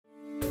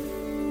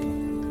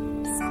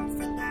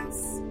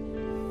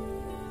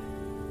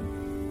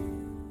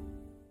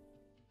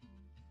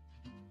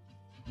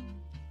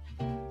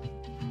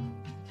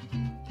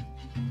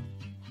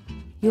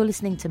You're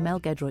listening to Mel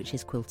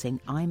Gedroich's Quilting.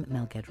 I'm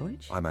Mel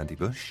Gedroich. I'm Andy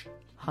Bush.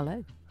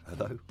 Hello.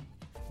 Hello.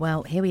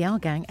 Well, here we are,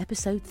 gang.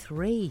 Episode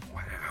 3.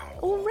 Wow.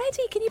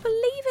 Already? Can you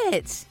believe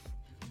it?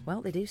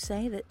 Well, they do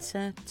say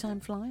that time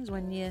flies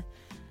when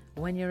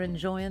you're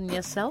enjoying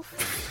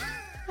yourself.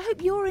 I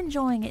hope you're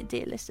enjoying it,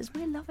 dear listeners.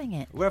 We're loving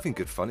it. We're having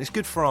good fun. It's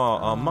good for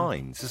our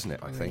minds, isn't it,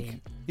 I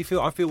think?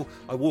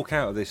 I walk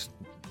out of this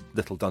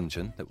little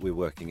dungeon that we're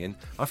working in,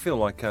 I feel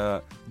like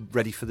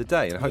ready for the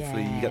day, and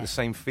hopefully you get the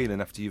same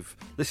feeling after you've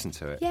listened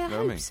to it. Yeah, you know I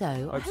hope what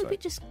so. I hope so. it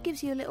just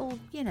gives you a little,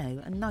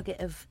 a nugget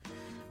of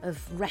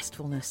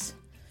restfulness.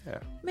 Yeah.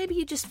 Maybe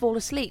you just fall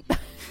asleep.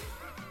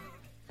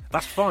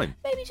 That's fine.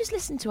 Maybe just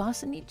listen to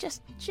us and you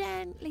just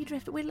gently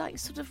drift. We're like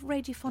sort of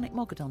radiophonic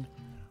Mogadon.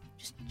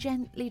 Just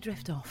gently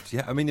drift off.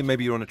 Yeah, I mean,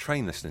 maybe you're on a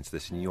train listening to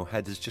this and your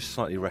head is just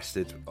slightly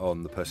rested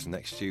on the person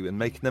next to you and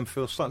making them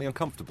feel slightly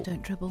uncomfortable.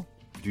 Don't dribble.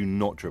 Do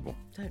not dribble.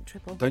 Don't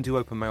dribble. Don't do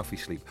open mouthy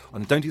sleep.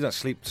 And don't do that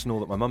sleep snore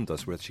that my mum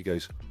does where she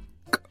goes...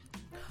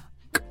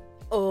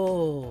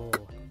 Oh.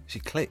 She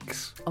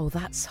clicks. Oh,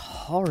 that's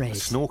horrid. A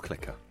snore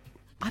clicker.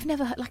 I've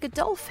never heard, like a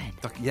dolphin.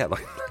 Like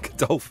a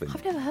dolphin.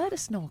 I've never heard a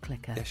snore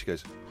clicker. Yeah, she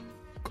goes...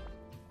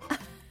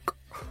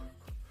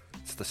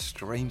 It's the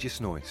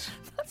strangest noise.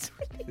 That's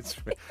really It's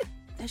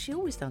Has she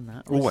always done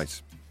that?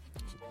 always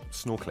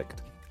snore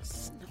clicked.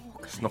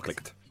 Snore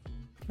clicked.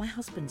 My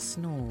husband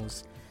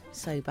snores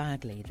so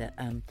badly that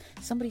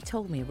somebody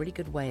told me a really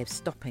good way of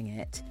stopping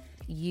it.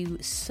 You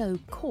sew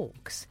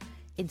corks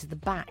into the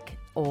back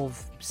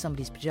of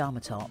somebody's pyjama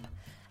top,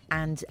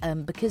 and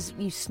because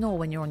you snore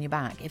when you're on your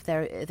back, if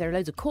there are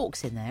loads of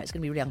corks in there, it's going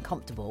to be really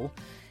uncomfortable.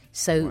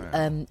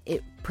 So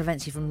it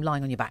prevents you from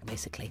lying on your back,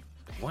 basically.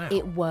 Wow.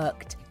 It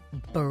worked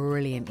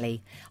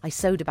brilliantly. I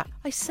sewed about.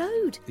 I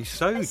sewed. You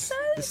sewed. I sewed.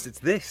 It's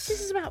this.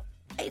 This is about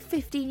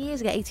 18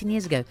 years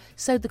ago.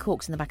 Sewed the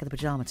corks in the back of the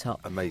pyjama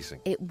top.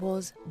 Amazing. It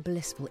was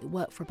blissful. It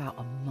worked for about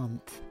a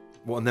month.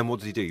 Well, and then what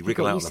did he do? You He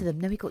wriggle got out used of to them.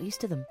 them. No, he got used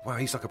to them. Wow,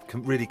 he's like a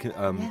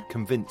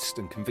convinced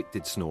and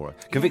convicted snorer.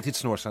 Convicted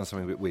snorer sounds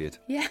something a bit weird.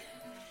 Yeah.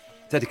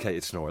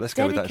 Dedicated snorer. Let's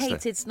go with that instead.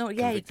 Dedicated snore.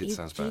 Yeah, Convicted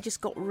sounds he bad.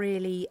 just got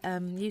really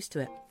used to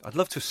it. I'd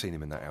love to have seen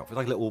him in that outfit,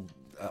 like a little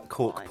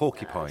cork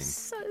porcupine.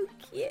 So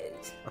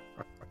cute.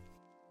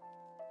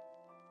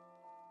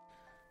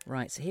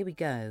 Right, so here we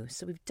go.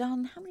 So we've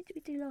done, how many did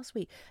we do last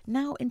week?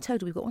 Now in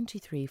total we've got 1, 2,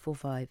 3, 4,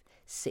 5,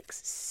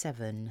 6,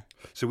 7.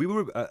 So we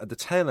were at the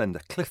tail end, a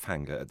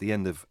cliffhanger at the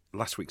end of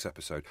last week's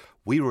episode.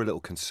 We were a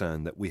little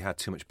concerned that we had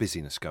too much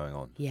busyness going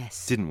on.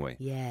 Yes. Didn't we?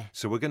 Yeah.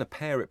 So we're going to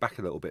pare it back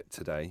a little bit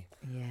today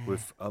Yeah.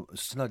 with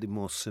slightly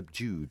more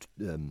subdued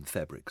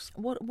fabrics.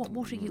 What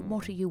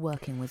are you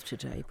working with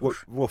today?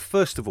 Well,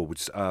 first of all,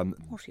 What are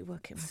you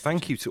working with?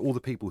 thank you to all the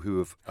people who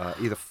have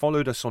either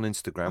followed us on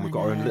Instagram. We've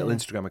got our own little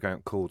Instagram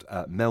account called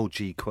Mel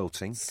G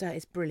Quilting. So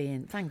it's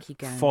brilliant. Thank you,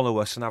 gang. Follow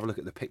us and have a look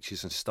at the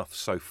pictures and stuff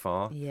so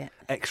far. Yeah.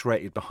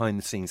 X-rated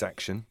behind-the-scenes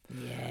action.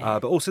 Yeah.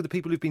 But also the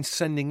people who've been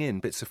sending in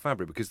bits of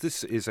fabric, because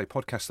this is a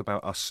podcast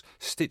about us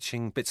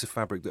stitching bits of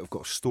fabric that have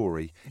got a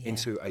story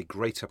into a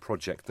greater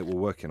project that we're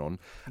working on.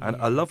 And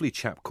a lovely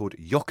chap called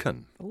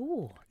Jochen.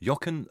 Ooh,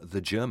 Jochen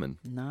the German,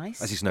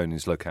 nice. as he's known in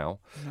his locale.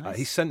 Nice.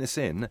 He sent us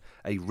in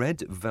a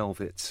red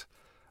velvet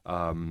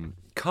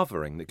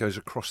covering that goes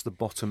across the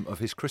bottom of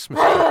his Christmas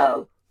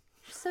tree.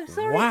 So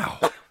sorry. Wow.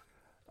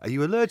 Are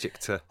you allergic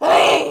to...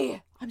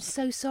 I'm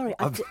so sorry.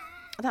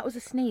 That was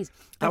a sneeze.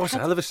 That was a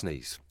hell of a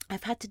sneeze.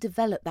 I've had to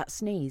develop that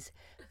sneeze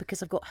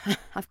because I've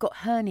got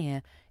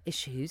hernia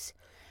issues,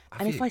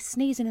 and if you? I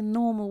sneeze in a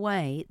normal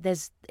way,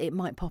 it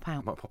might pop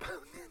out. Might pop out.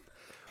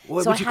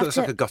 What So would I you have got? It's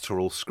like to- a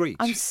guttural screech.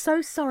 I'm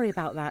so sorry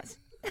about that.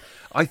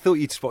 I thought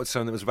you'd spotted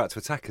someone that was about to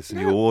attack us and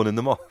you were warning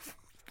them off.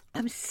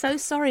 I'm so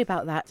sorry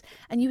about that.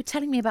 And you were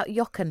telling me about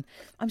Jochen.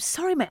 I'm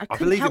sorry, mate. I I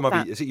couldn't believe it help might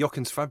that. be... Is it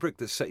Jochen's fabric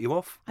that set you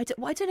off? I don't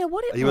know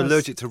what it Are you was.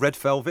 allergic to red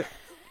velvet?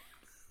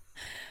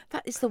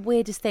 That is the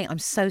weirdest thing. I'm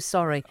so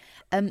sorry.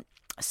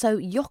 So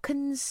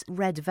Jochen's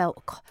red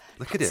velvet.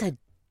 Look at That's it. a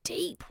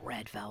deep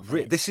red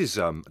velvet. This is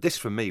this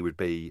for me would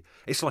be...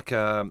 It's like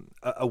a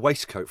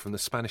waistcoat from the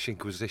Spanish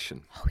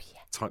Inquisition Oh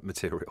yeah. type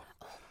material.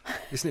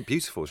 Isn't it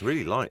beautiful? It's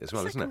really light as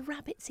well, It's isn't like it? a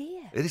rabbit's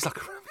ear. It is like a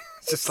rabbit.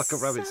 It's just like a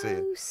rabbit's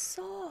ear. So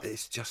soft.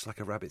 It's just like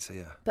a rabbit's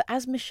ear. But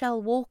as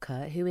Michelle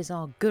Walker, who is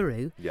our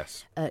guru,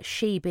 Yes.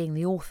 she being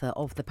the author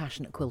of The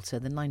Passionate Quilter,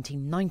 the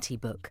 1990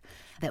 book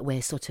that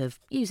we're sort of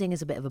using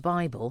as a bit of a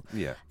Bible,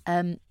 Yeah.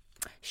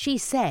 she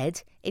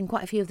said in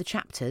quite a few of the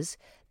chapters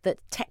that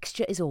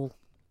texture is all.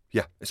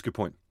 Yeah, it's a good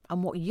point.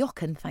 And what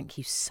Jochen, thank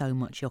you so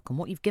much, Jochen,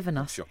 what you've given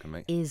us Jochen,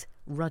 mate. is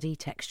ruddy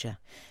texture.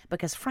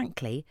 Because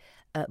frankly,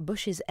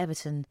 Bush's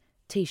Everton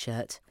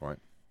T-shirt, Right.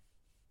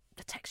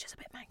 the texture's a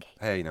bit manky.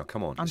 Hey, now,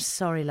 come on. I'm It's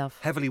sorry, love.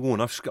 heavily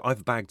worn.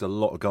 I've bagged a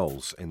lot of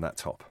goals in that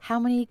top. How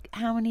many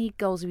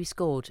goals have you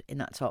scored in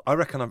that top? I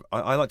reckon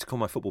I like to call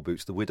my football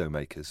boots the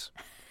Widowmakers.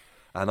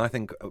 And I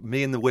think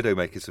me and the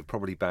Widowmakers have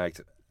probably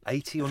bagged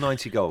 80 or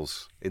 90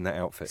 goals in that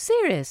outfit.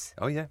 Serious?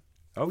 Oh, yeah.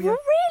 Oh, yeah.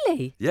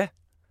 Really? Yeah.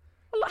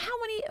 Well,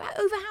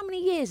 over how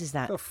many years is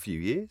that? A few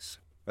years.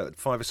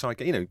 5-a-side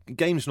game. You know,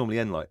 games normally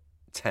end like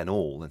 10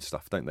 all and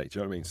stuff, don't they? Do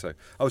you know what I mean? So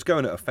I was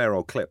going at a fair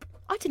old clip.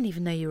 I didn't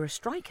even know you were a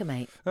striker,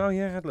 mate. Oh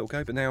yeah, I had a little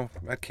go, but now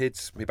I had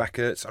kids, my back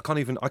hurts. I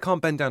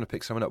can't bend down to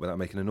pick someone up without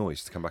making a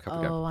noise to come back up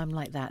again. Oh, I'm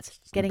like that.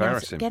 It's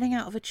embarrassing. Getting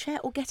out of a chair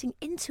or getting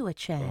into a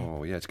chair.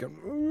 Oh yeah, it's going.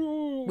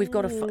 We've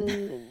got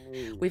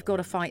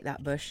to fight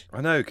that, Bush.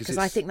 I know, because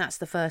I think that's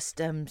the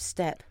first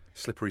step.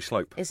 Slippery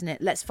slope, isn't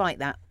it? Let's fight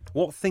that.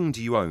 What thing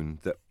do you own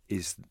that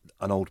is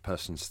an old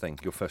person's thing?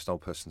 Your first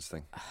old person's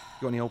thing?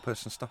 You got any old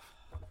person stuff?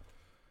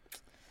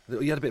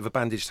 You had a bit of a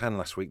bandaged hand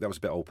last week. That was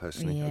a bit old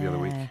person-y the other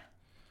week.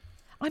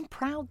 I'm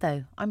proud,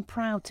 though. I'm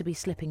proud to be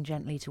slipping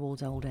gently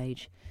towards old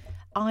age.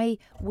 I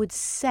would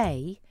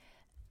say...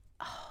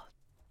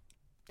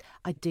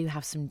 I do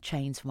have some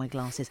chains for my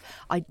glasses.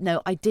 I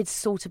did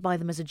sort of buy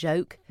them as a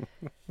joke.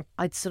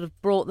 I'd sort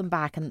of brought them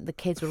back and the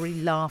kids were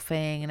really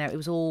laughing and it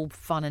was all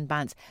fun and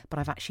bants. But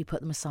I've actually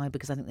put them aside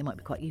because I think they might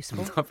be quite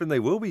useful. I think they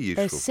will be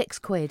useful. They're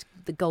 £6,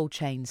 the gold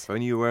chains.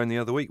 Only you were wearing the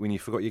other week when you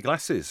forgot your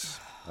glasses.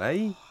 Eh? I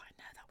know,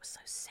 that was so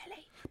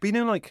silly. But you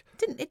know, like...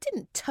 It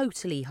didn't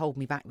totally hold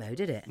me back, though,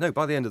 did it? No,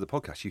 by the end of the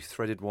podcast, you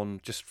threaded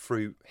one just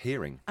through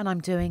hearing. And I'm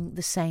doing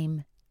the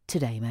same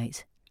today,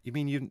 mate. You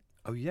mean you...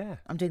 Oh, yeah.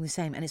 I'm doing the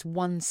same, and it's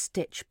 1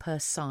 stitch per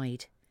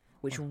side,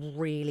 which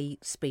really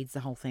speeds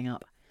the whole thing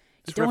up.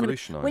 It's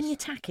revolutionised. When you're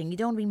tacking, you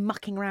don't want to be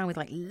mucking around with,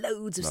 like,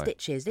 loads of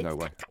stitches. No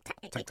way.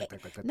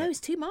 No,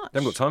 it's too much. I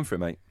haven't got time for it,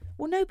 mate.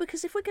 Well, no,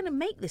 because if we're going to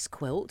make this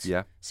quilt,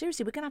 yeah,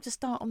 seriously, we're going to have to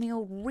start on the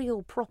old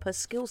real proper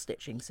skill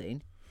stitching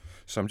soon.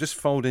 So I'm just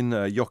folding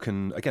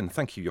Jochen. Again,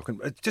 thank you,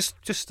 Jochen.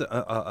 Just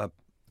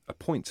a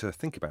point to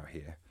think about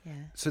here. Yeah.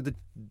 So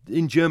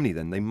in Germany,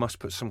 then, they must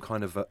put some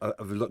kind of a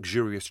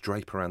luxurious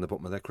drape around the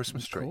bottom of their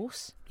Christmas tree. Of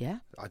course, yeah.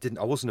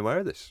 I wasn't aware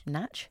of this.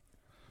 Natch.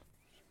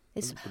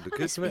 It's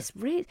good,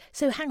 really...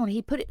 So hang on,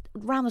 he put it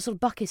around the sort of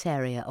bucket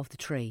area of the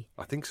tree.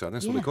 I think so.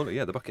 That's what they call it.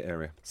 Yeah, the bucket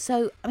area.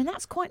 So I mean,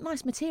 that's quite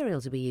nice material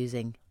to be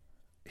using.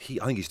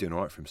 I think he's doing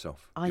all right for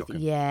himself.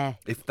 Yeah.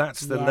 If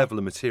that's the level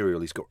of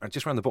material he's got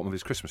just around the bottom of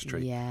his Christmas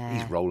tree,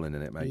 he's rolling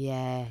in it, mate.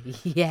 Yeah.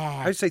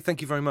 How do you say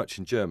thank you very much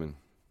in German?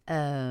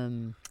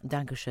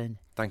 Dankeschön.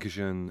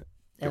 Dankeschön.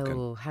 Jochen.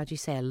 Oh, how do you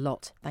say a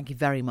lot? Thank you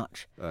very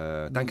much.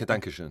 Danke,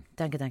 Dankeschön.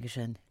 Danke,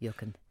 Dankeschön,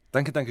 Jochen.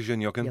 Danke,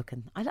 Dankeschön, Jochen.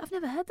 Jochen. I've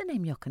never heard the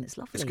name Jochen. It's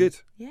lovely. It's good.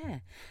 Yeah.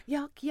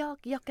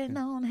 Jochen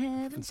on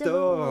heaven's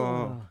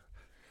door.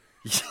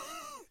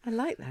 I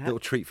like that. Little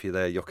treat for you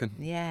there, Jochen.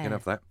 Yeah. You can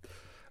have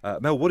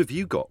that. Mel, what have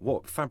you got?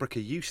 What fabric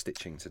are you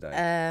stitching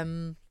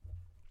today?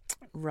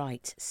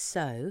 Right,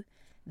 so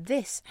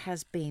this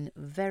has been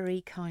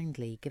very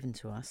kindly given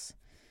to us.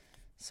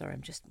 Sorry,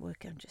 I'm just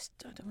working.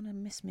 I don't want to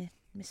miss my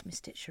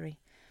stitchery.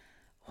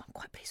 Oh, I'm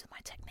quite pleased with my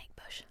technique,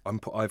 Bush.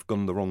 I've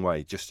gone the wrong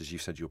way. Just as you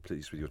said you were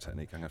pleased with your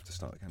technique, I'm going to have to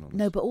start again on this.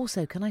 No, but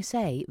also, can I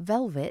say,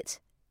 velvet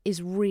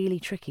is really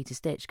tricky to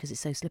stitch because it's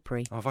so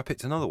slippery. Oh, have I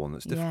picked another one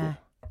that's difficult?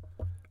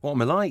 Yeah. What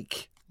am I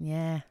like?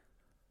 Yeah.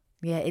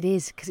 Yeah, it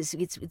is, because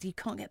it's you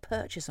can't get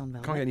purchase on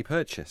velvet. Can't get any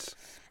purchase.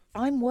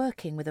 I'm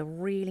working with a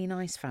really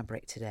nice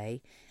fabric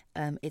today.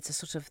 It's a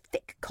sort of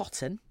thick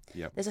cotton.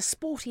 Yep. There's a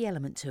sporty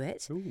element to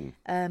it. Ooh.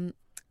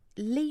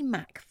 Lee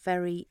Mack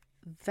very,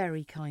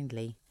 very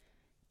kindly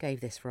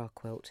gave this for our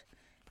quilt.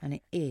 And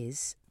it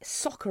is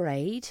Soccer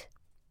Aid.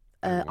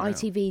 Wow.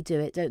 ITV do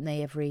it, don't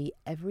they, every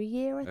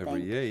year, I think?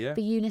 Every year, yeah.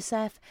 For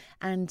UNICEF.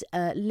 And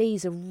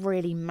Lee's a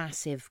really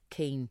massive,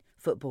 keen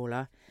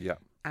footballer. Yeah.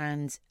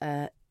 And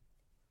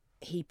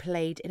he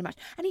played in a match.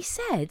 And he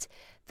said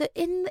that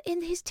in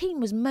his team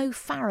was Mo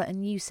Farah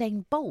and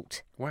Usain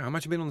Bolt. Wow,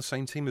 imagine being on the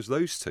same team as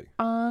those two.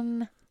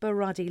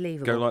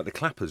 Unbelievable. Go like the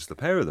Clappers, the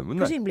pair of them,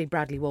 wouldn't Presumably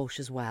Bradley Walsh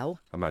as well.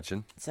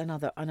 Imagine. It's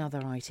another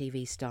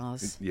ITV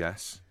stars.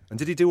 Yes. And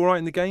did he do all right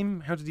in the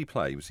game? How did he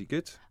play? Was he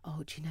good?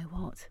 Oh, do you know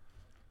what?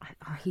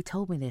 He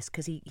told me this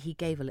because he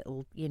gave a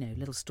little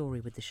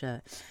story with the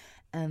shirt.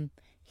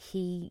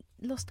 He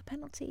lost a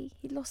penalty.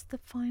 He lost the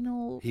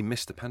final. He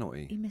missed a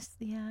penalty. He missed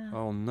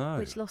Oh no!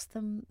 Which lost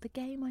them the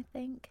game, I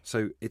think.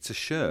 So it's a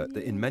shirt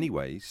that, in many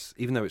ways,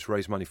 even though it's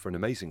raised money for an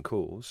amazing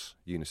cause,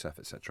 UNICEF,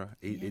 etc.,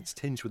 it's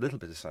tinged with a little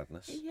bit of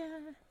sadness.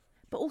 Yeah,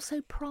 but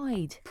also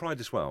pride. Pride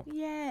as well.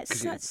 Yeah,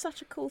 it's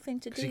such a cool thing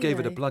to do. Because he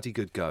gave it a bloody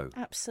good go.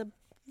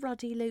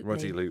 Absolutely.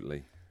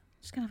 Ruddy-lutely.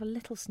 Just gonna have a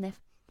little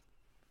sniff.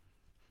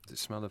 Does it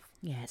smell of?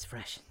 Yeah, it's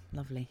fresh,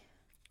 lovely.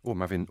 Oh,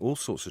 I'm having all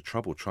sorts of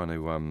trouble trying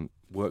to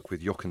work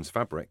with Jochen's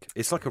fabric.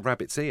 It's like a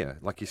rabbit's ear,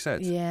 like you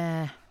said.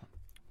 Yeah.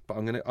 But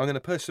I'm gonna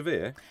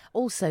persevere.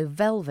 Also,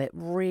 velvet,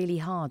 really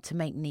hard to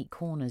make neat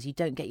corners. You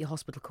don't get your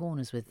hospital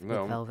corners with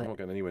velvet. I'm not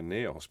getting anywhere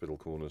near hospital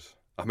corners.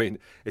 I mean,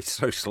 it's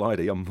so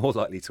slidey, I'm more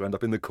likely to end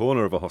up in the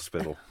corner of a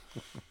hospital.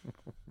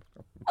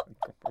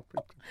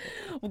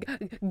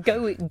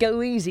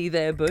 Go easy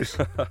there, Bush.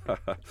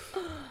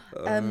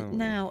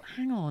 Now,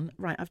 hang on.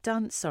 Right,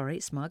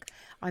 Smug.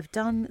 I've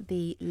done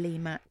the Lee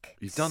Mack.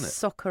 You've done it?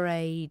 Soccer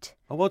Aid.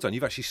 Oh, well done.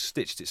 You've actually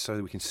stitched it so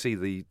that we can see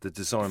the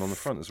design on the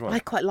front as well. I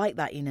quite like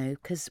that,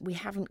 because we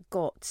haven't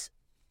got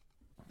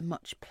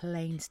much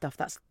plain stuff.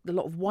 That's a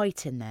lot of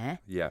white in there.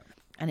 Yeah.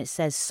 And it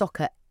says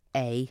Soccer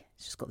A.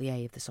 It's just got the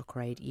A of the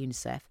Soccer Aid,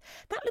 UNICEF.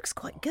 That looks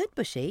quite good,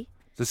 Bushy.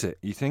 Does it?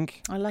 You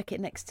think? I like it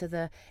next to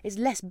the... It's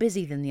less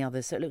busy than the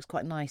others, so it looks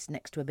quite nice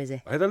next to a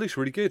busy. Hey, that looks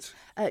really good.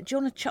 Do you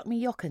want to chuck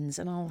me Yockens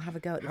and I'll have a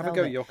go at the Have a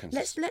velvet? go at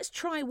Yockens. Let's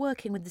try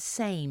working with the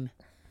same.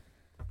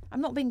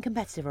 I'm not being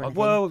competitive or anything.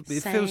 Well,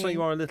 it feels like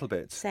you are a little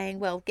bit. Saying,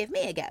 well, give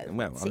me a go.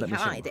 Well, See let me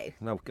how see. I do.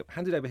 No,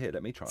 hand it over here.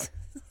 Let me try.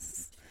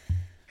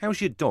 How's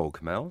your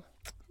dog, Mel?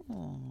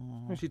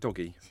 Aww. How's your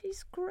doggy?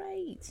 She's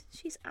great.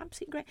 She's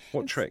absolutely great.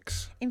 What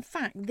tricks? In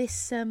fact,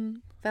 this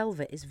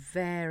velvet is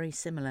very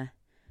similar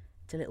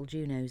to little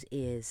Juno's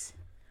ears.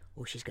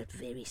 Oh, she's got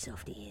very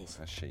soft ears.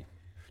 Has she? Do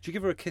you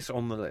give her a kiss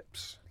on the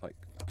lips? Like,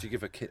 do you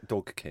give a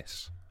dog a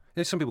kiss?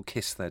 You know, some people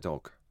kiss their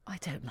dog. I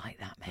don't like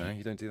that, mate. No,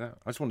 you don't do that?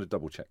 I just wanted to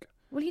double check.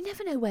 Well, you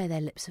never know where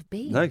their lips have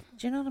been. No. Do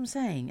you know what I'm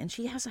saying? And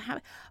she has a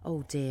habit.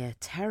 Oh, dear.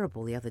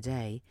 Terrible the other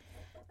day.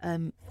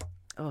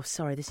 Oh,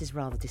 sorry, this is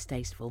rather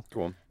distasteful.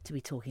 Go on. To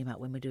be talking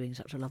about when we're doing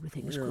such a lovely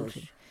thing as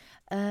courting.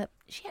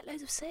 She ate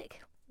loads of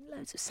sick.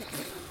 Loads of sick in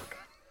the park.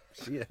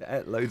 She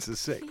ate loads of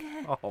sick.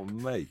 Yeah. Oh,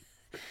 mate.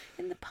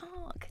 In the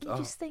park. And you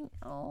just think,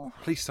 oh.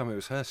 Please tell me it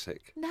was her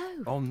sick.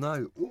 No. Oh,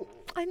 no.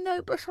 I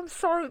know, but I'm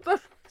sorry.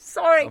 But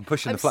sorry. I'm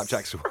pushing the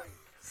flapjacks away.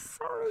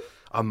 Sorry.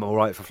 I'm all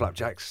right for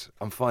flapjacks.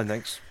 I'm fine,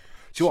 thanks.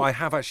 Do you know what? I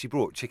have actually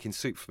brought chicken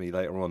soup for me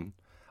later on.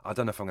 I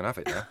don't know if I'm going to have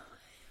it now.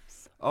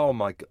 Oh,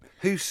 my God.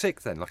 Who's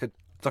sick then? Like a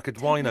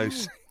rhino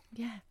sick?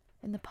 Yeah,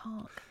 in the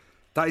park.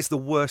 That is the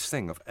worst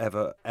thing I've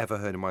ever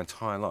heard in my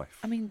entire life.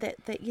 I mean,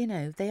 that you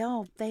know, they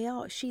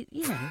are. She,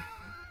 you know,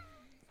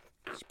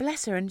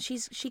 bless her, and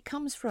she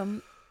comes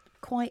from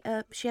quite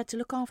a. She had to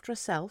look after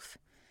herself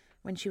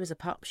when she was a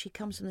pup. She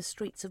comes from the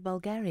streets of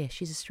Bulgaria.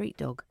 She's a street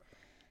dog,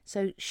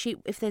 so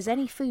if there's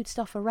any food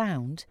stuff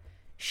around,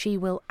 she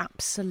will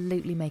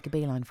absolutely make a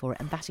beeline for it,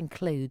 and that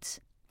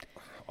includes.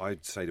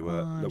 I'd say to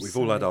her, look, we've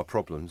all had our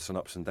problems and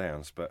ups and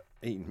downs, but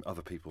eating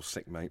other people's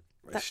sick, mate,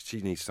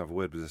 she needs to have a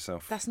word with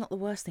herself. That's not the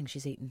worst thing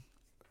she's eaten.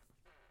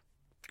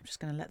 I'm just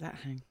going to let that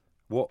hang.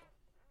 What?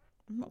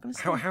 I'm not going to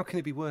say. How can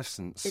it be worse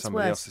than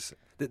somebody else's?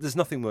 There's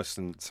nothing worse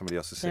than somebody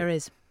else's sick. There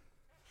is.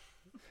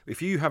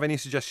 If you have any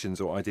suggestions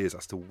or ideas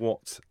as to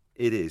what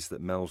it is that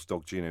Mel's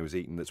dog Juno has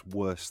eaten that's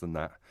worse than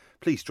that,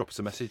 please drop us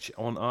a message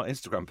on our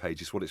Instagram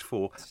page. It's what it's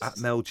for, at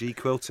Mel G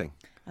Quilting.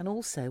 And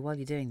also, while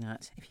you're doing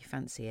that, if you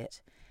fancy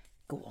it,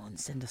 go on,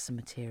 send us some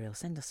material,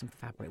 send us some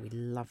fabric. We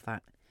love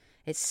that.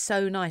 It's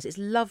so nice. It's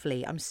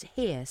lovely. I'm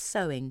here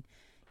sewing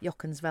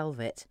Yockens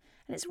velvet,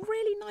 and it's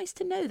really nice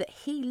to know that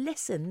he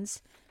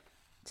listens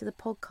to the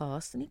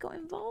podcast and he got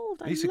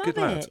involved. He's a good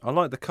lad. I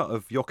like the cut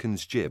of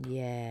Yockens' jib.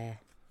 Yeah.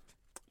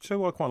 So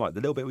what I quite like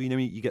the little bit where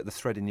you get the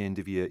thread in the end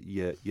of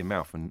your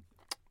mouth and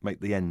make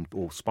the end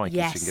all spiky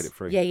so you can get it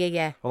through.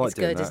 Yeah. I like it's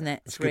doing good, that. isn't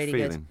it? It's really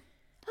good. Good.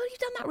 Oh, you've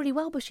done that really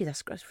well, Bushy.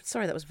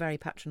 Sorry, that was very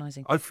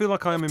patronising. I feel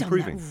like I am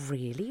improving. Done that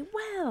really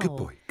well. Good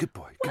boy.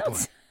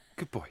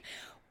 Good boy.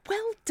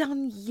 Well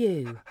done,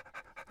 you.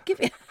 Give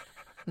it.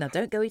 Now,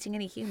 don't go eating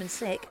any human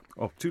sick.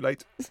 Oh, too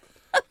late.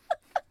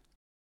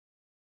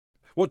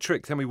 What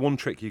trick? Tell me one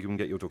trick you can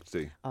get your dog to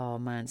do. Oh,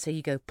 man. So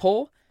you go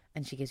paw,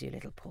 and she gives you a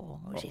little paw.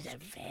 Oh, she's a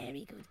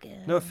very good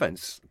girl. No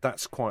offence,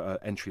 that's quite an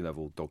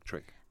entry-level dog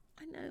trick.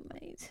 I know,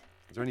 mate.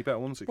 Is there any better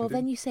ones that Well, can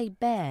do? then you say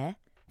bear.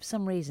 For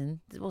some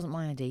reason, it wasn't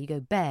my idea. You go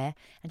bear,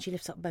 and she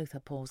lifts up both her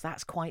paws.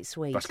 That's quite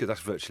sweet. That's good.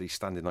 That's virtually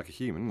standing like a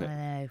human, isn't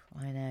it?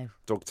 I know.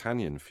 Dog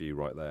Tanyan for you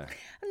right there.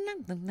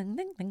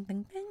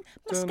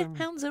 Muscat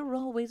hounds are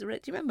always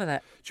rich. Do you remember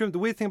that? Do you remember the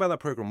weird thing about that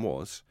programme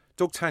was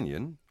Dog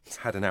Tanyan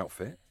had an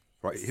outfit,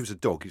 right? He was a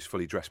dog, he was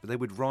fully dressed, but they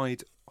would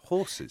ride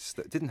horses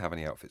that didn't have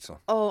any outfits on.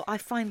 Oh, I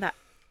find that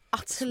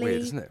utterly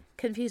weird, isn't it?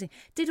 confusing.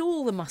 Did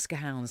all the Muscat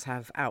hounds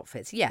have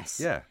outfits? Yes.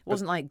 Yeah. It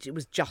wasn't like it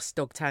was just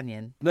Dog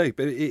Tanyan. No,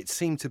 but it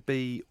seemed to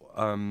be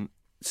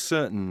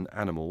certain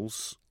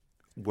animals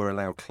were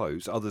allowed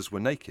clothes, others were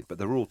naked, but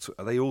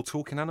are they all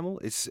talking animal?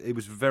 It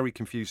was very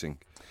confusing.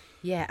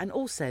 Yeah, and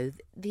also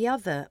the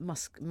other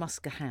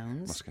Muscat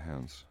hounds,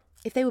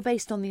 if they were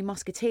based on the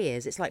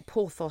Musketeers, it's like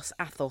Porthos,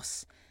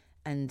 Athos,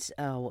 and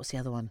what's the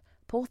other one?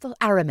 Porthos,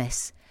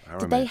 Aramis.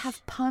 Did they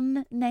have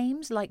pun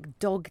names like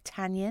Dog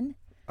Tanyan?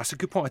 That's a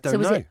good point. I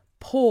don't know. So was it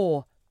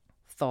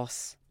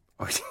Porthos?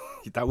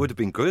 That would have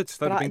been good.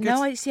 That would have been good.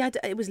 No,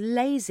 it was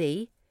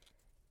lazy.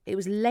 It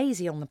was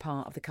lazy on the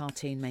part of the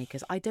cartoon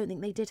makers. I don't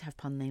think they did have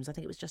pun names. I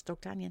think it was just Dog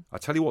Tanyan. I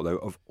tell you what, though,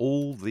 of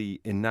all the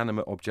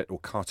inanimate object or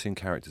cartoon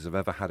characters I've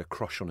ever had a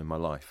crush on in my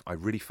life, I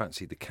really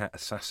fancied the cat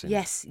assassin.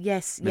 Yes.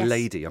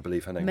 Milady, I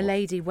believe her name was.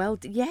 Milady,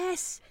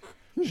 yes.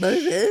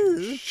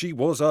 She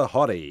was a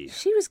hottie.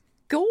 She was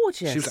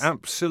gorgeous. She was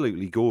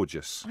absolutely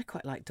gorgeous. I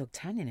quite like Dog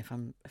Tanyan. If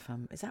I'm,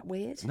 is that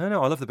weird?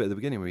 No. I love the bit at the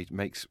beginning where he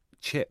makes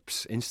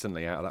chips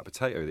instantly out of that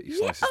potato that he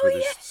slices with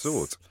his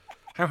sword.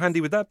 How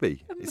handy would that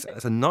be?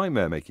 It's a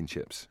nightmare making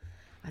chips.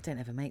 I don't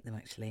ever make them,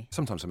 actually.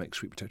 Sometimes I make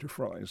sweet potato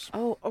fries.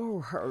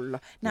 Oh.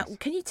 Now,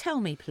 Can you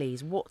tell me,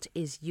 please, what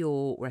is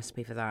your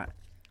recipe for that?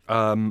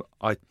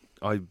 I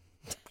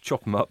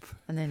chop them up.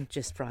 And then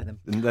just fry them.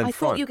 And then I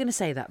fry thought you were going to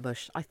say that,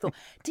 Bush. I thought,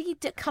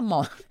 come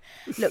on.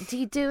 Look, do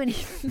you do any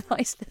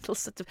nice little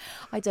sort of,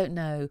 I don't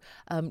know,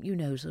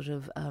 sort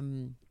of,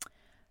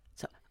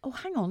 Oh,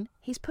 hang on.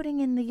 He's putting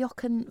in the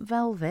Jochen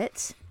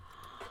Velvet.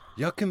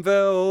 Jochen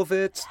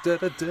Velvet. Da,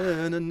 da,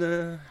 da, na,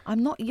 na.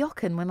 I'm not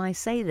Jochen when I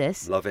say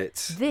this. Love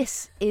it.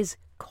 This is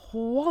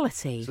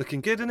quality. It's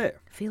looking good, isn't it?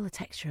 Feel the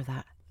texture of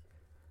that.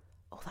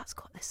 Oh,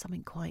 there's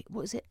something quite...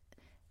 What is it?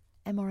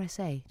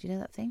 MRSA. Do you know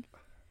that thing?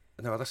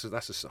 No, that's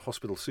a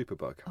hospital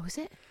superbug. Oh, is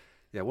it?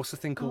 Yeah, what's the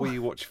thing called where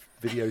you watch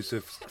videos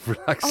of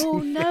relaxing? Oh,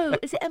 no.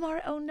 Is it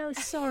MRSA? Oh, no,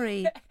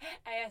 sorry.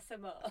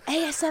 ASMR.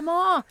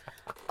 ASMR.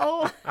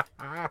 Oh.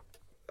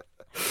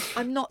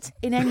 I'm not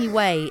in any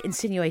way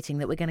insinuating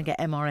that we're going to get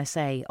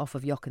MRSA off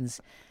of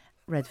Jochen's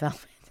Red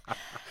Velvet.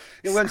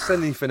 You won't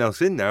send anything else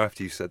in now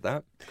after you said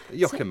that.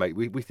 Jochen, mate,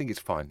 we think it's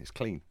fine. It's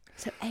clean.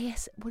 So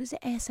what is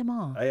it?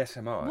 ASMR?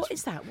 ASMR. What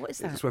is that? What is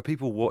that? It's where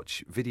people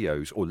watch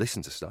videos or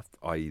listen to stuff,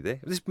 i.e.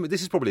 This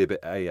is probably a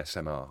bit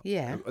ASMR.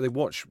 Yeah. They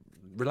watch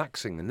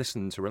relaxing and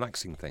listen to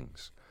relaxing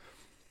things.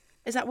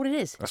 Is that what it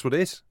is? That's what it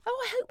is.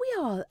 Oh, I hope we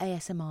are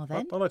ASMR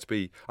then.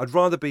 I'd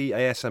rather be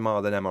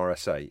ASMR than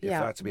MRSA if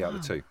I had to be out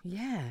of the two.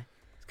 Yeah.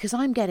 Because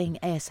I'm getting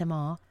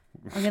ASMR.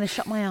 I'm going to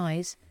shut my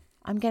eyes.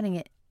 I'm getting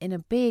it in a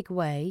big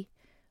way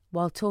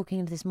while talking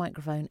into this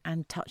microphone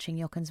and touching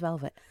Jochen's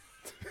Velvet.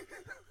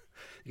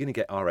 You're going to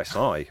get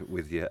RSI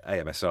with your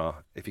AMSR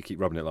if you keep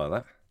rubbing it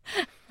like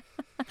that.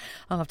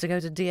 I'll have to go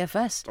to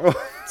DFS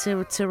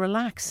to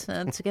relax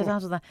and to get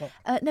out of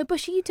that. No,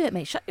 Bushy, you do it,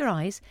 mate. Shut your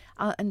eyes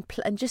and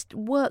just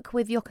work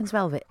with Jochen's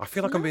Velvet. I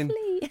feel like I'm being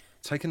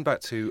taken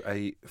back to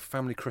a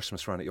family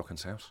Christmas round at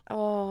Jochen's house.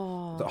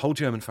 Oh. The whole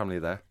German family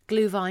are there.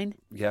 Glühwein.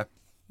 Yeah.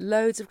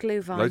 Loads of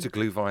Glühwein. Loads of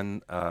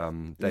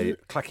Glühwein. They're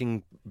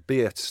clacking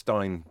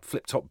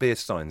flip-top beer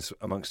steins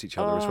amongst each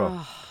other as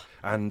well.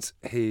 And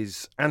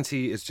his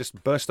auntie has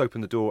just burst open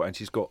the door and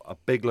she's got a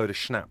big load of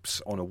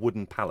schnapps on a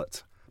wooden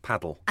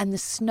paddle. And the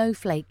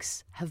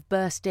snowflakes have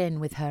burst in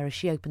with her as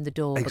she opened the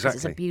door because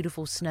it's a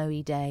beautiful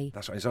snowy day.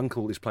 That's right. His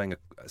uncle is playing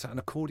is that an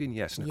accordion?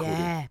 Yes, an accordion.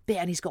 Yeah,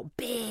 and he's got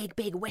big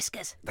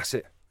whiskers. That's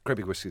it. Great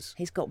big whiskers.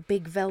 He's got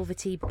big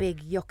velvety,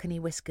 big Jochen-y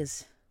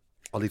whiskers.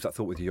 I'll leave that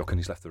thought with you, Jochen.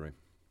 He's left the room.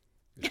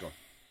 He's gone.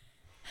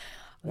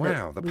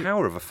 Wow, the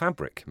power of a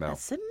fabric, Mel.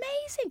 That's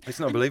amazing. It's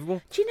not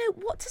unbelievable. Do you know,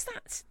 what does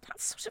that's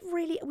sort of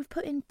really, we've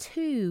put in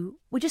two,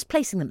 we're just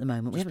placing them at the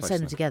moment, we haven't sewn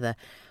them together.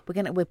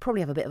 We'll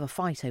probably have a bit of a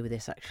fight over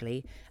this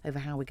actually, over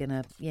how we're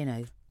going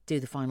to, do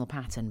the final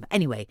pattern. But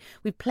anyway,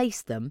 we've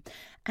placed them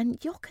and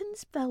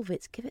Jochen's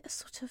Velvets give it a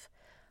sort of,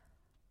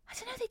 I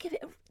don't know, they give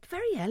it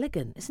very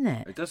elegant, isn't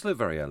it? It does look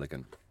very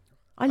elegant.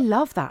 I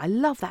love that.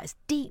 It's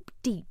deep,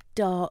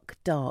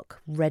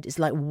 dark red. It's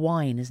like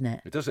wine, isn't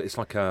it? It does. It's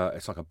like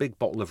a big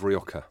bottle of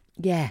Rioja.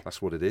 Yeah.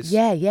 That's what it is.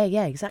 Yeah,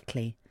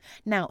 exactly.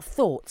 Now,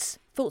 thoughts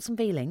and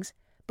feelings.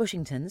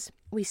 Bushingtons.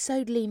 We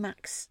sewed Lee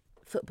Mack's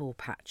football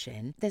patch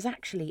in. There's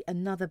actually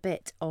another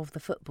bit of the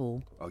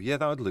football. Oh yeah,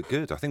 that would look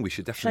good. I think we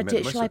should definitely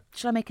make the most of it.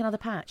 Shall I make another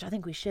patch? I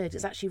think we should.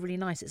 It's actually really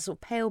nice. It's sort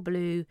of pale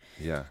blue.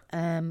 Yeah.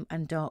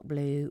 And dark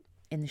blue.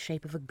 In the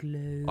shape of a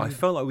globe. I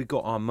felt like we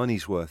got our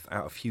money's worth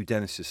out of Hugh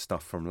Dennis's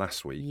stuff from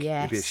last week.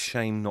 Yes. It'd be a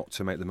shame not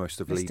to make the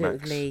most of Lee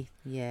Mack's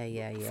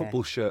Yeah.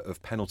 football shirt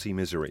of penalty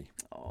misery.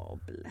 Oh,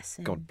 bless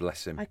him. God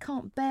bless him. I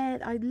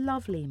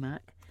love Lee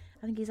Mack.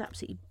 I think he's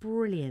absolutely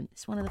brilliant.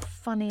 He's one of the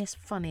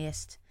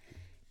funniest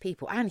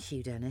people. And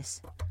Hugh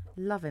Dennis.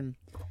 Love him.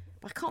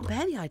 I can't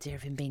bear the idea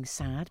of him being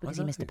sad because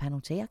he missed a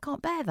penalty. I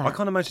can't bear that. I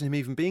can't imagine him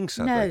even being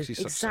sad. No, though, he's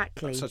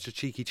exactly. Such a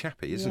cheeky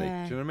chappy, isn't he? Do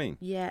you know what I mean?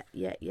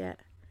 Yeah.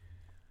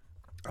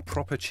 A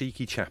proper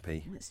cheeky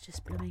chappy. It's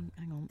just blooming.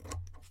 Hang on.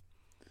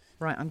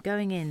 Right, I'm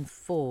going in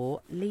for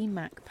Lee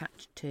Mack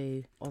patch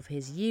 2 of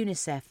his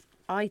UNICEF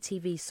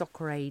ITV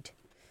Soccer Aid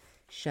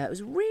shirt. It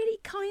was really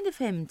kind of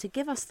him to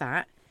give us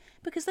that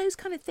because those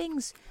kind of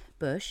things,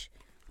 Bush,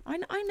 I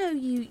know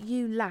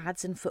you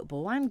lads and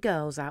football and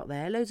girls out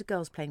there, loads of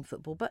girls playing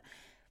football, but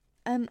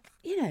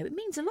it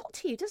means a lot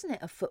to you, doesn't it,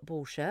 a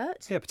football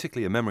shirt? Yeah,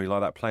 particularly a memory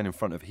like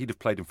that he'd have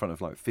played in front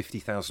of like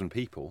 50,000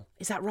 people.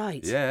 Is that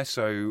right? Yeah,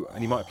 and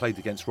he might have played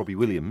against Robbie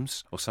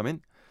Williams or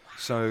something. Wow.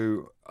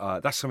 So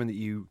that's something that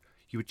you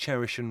would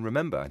cherish and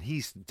remember. And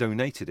he's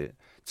donated it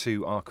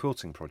to our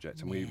quilting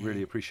project, and we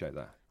really appreciate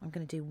that. I'm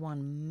going to do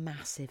one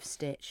massive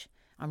stitch.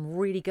 I'm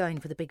really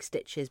going for the big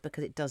stitches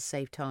because it does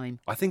save time.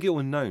 I think it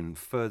will be known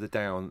further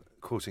down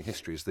quilting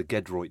history as the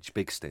Gedroich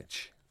Big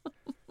Stitch.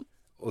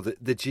 Or the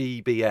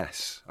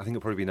GBS, I think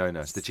it'll probably be known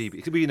as the GB.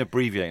 It could be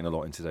abbreviating a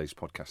lot in today's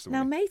podcast.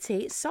 Now,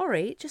 matey,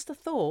 sorry, just a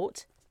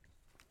thought.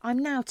 I'm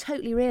now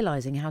totally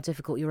realising how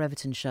difficult your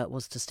Everton shirt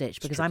was to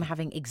stitch because I'm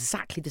having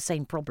exactly the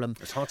same problem.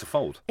 It's hard to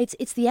fold.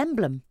 It's the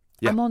emblem.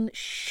 Yeah. I'm on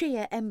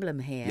sheer emblem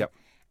here. Yep.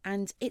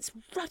 And it's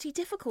bloody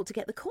difficult to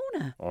get the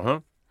corner.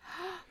 Uh-huh.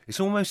 It's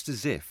almost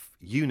as if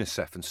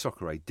UNICEF and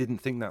Soccer Aid didn't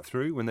think that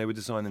through when they were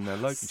designing their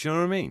logo. Do you know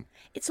what I mean?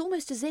 It's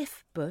almost as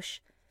if, Bush,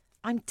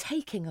 I'm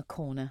taking a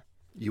corner.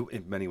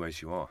 In many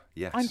ways you are,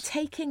 yes. I'm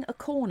taking a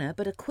corner,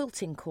 but a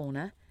quilting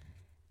corner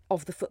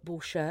of the football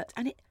shirt,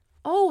 and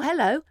Oh,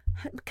 hello.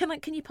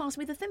 Can you pass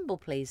me the thimble,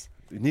 please?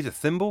 You need a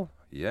thimble?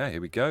 Yeah,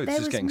 here we go. There This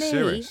is was getting me.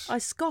 serious. I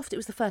scoffed. It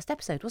was the first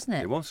episode, wasn't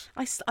it? It was.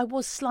 I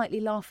was slightly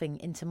laughing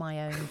into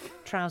my own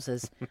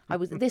trousers. I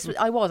was kind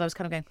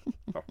of going,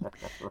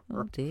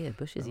 oh dear,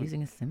 Bush is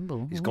using a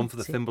thimble. He's gone for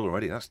the thimble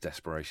already. That's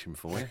desperation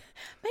for you.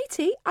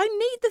 Matey, I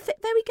need the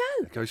there we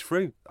go. It goes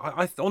through.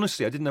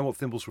 Honestly, I didn't know what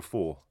thimbles were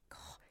for.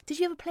 Did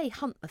you ever play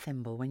Hunt the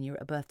Thimble when you were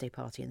at a birthday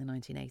party in the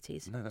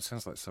 1980s? No, that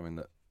sounds like something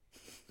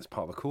that's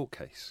part of a court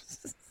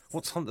case.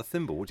 What's Hunt the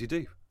Thimble? What do you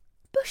do?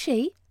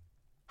 Bushy,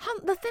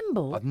 Hunt the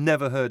Thimble? I've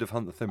never heard of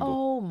Hunt the Thimble.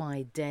 Oh,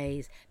 my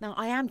days. Now,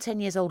 I am 10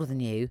 years older than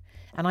you,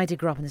 and I did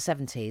grow up in the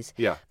 70s.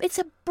 Yeah. It's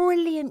a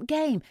brilliant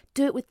game.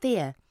 Do it with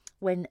Thea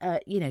when,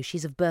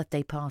 she's of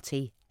birthday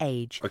party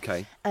age.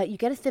 Okay. You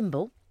get a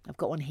thimble. I've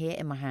got one here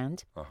in my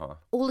hand. Uh-huh.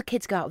 All the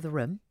kids go out of the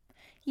room.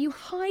 You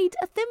hide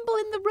a thimble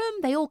in the room.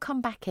 They all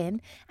come back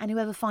in, and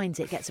whoever finds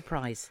it gets a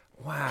prize.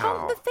 Wow.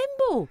 Hunt the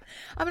thimble.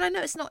 I mean, I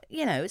know it's not,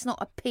 it's not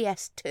a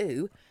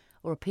PS2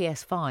 or a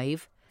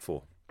PS5.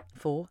 4.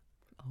 4.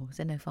 Oh, is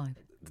there no 5?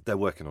 They're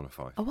working on a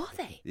 5. Oh, are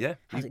they? Yeah.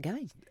 How's it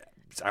going?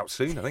 It's out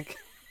soon, I think.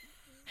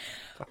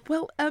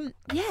 Well,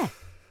 yeah.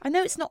 I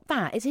know it's not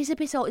that. It is a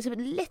bit old. It's a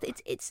bit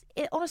it's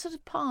on a sort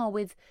of par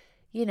with,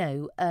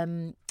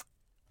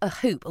 a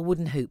hoop, a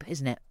wooden hoop,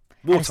 isn't it?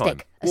 Wartime.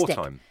 A stick.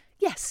 Wartime.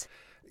 Yes.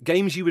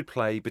 Games you would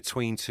play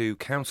between two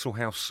council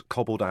house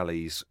cobbled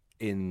alleys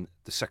in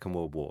the Second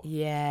World War.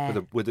 Yeah.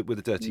 With a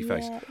dirty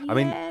face. Yeah, I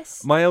mean,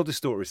 yes. my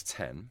eldest daughter is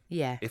 10.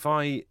 Yeah. If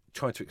I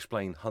tried to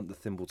explain Hunt the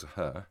Thimble to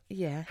her,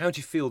 Yeah. how do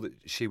you feel that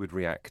she would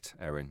react,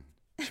 Erin?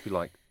 She'd be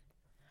like,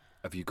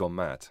 have you gone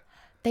mad?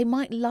 They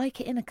might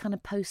like it in a kind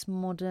of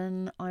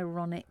postmodern,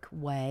 ironic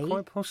way.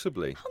 Quite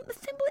possibly. Hunt the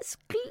Thimble, it's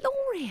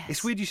glorious.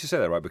 It's weird you should say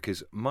that, right?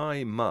 Because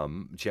my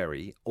mum,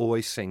 Jerry,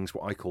 always sings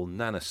what I call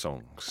Nana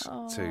songs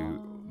to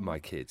my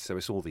kids. So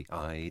it's all the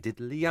I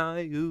diddly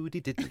I,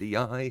 oody diddly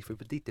I,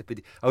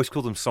 I always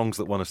call them songs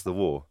that won us the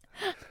war.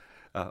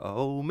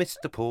 Oh,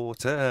 Mr.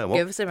 Porter, what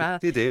Give us a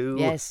did you do?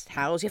 Yes,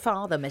 how's your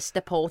father,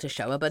 Mr. Porter?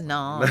 Show a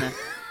banana.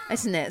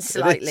 Isn't it?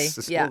 Slightly.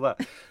 It's yeah. all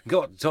that.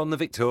 Got on the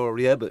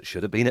Victoria, but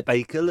should have been at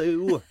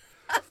Bakerloo.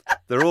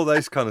 They're all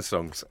those kind of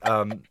songs.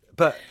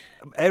 But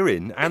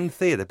Erin and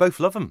Thea, they both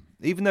love them.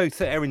 Even though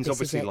Erin's This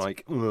obviously is it.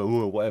 like,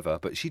 whatever,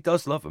 but she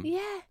does love them. Yeah,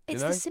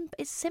 it's know?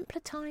 it's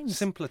simpler times.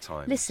 Simpler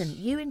times. Listen,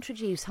 you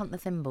introduce Hunt the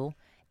Thimble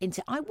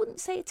into, I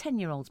wouldn't say a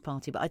 10-year-old's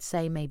party, but I'd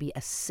say maybe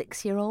a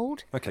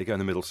 6-year-old. Okay, go in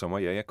the middle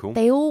somewhere. Yeah, cool.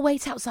 They all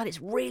wait outside. It's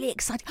really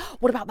exciting.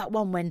 What about that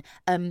one when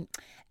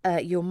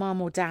your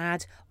mum or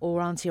dad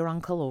or auntie or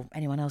uncle or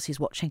anyone else who's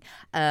watching,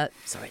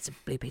 sorry, it's a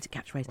Blue Peter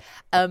catchphrase,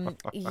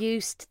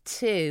 used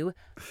to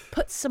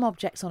put some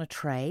objects on a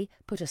tray,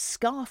 put a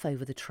scarf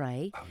over the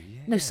tray. Oh,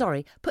 yeah. No,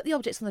 sorry, put the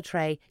objects on the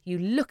tray, you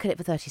look at it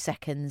for 30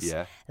 seconds,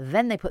 Yeah.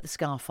 then they put the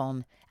scarf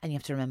on, and you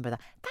have to remember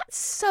that. That's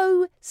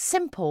so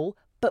simple,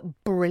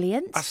 but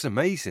brilliant. That's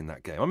amazing,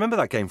 that game. I remember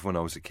that game from when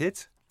I was a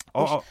kid.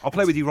 I'll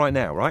play with you right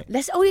now, right?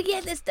 They're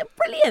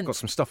brilliant. Got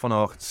some stuff on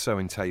our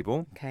sewing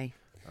table. Okay.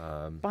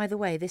 By the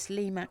way, this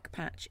Limac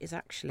patch is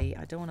actually,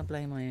 I don't want to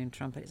blow my own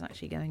trumpet, it's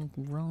actually going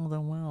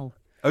rather well.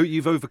 Oh,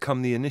 you've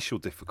overcome the initial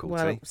difficulty.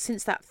 Well,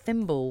 since that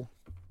thimble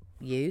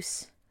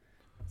use,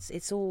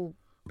 it's all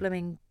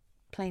blooming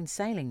plain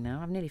sailing now.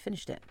 I've nearly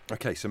finished it.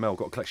 Okay, so Mel,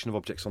 got a collection of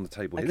objects on the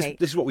table here. Okay.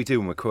 This is what we do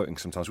when we're quoting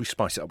sometimes. We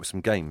spice it up with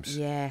some games.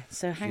 Yeah,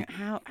 so hang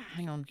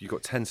on. You've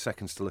got 10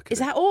 seconds to look at Is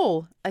it. that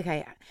all?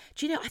 Okay.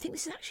 Do you know, I think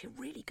this is actually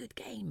a really good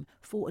game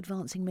for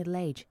advancing middle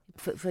age,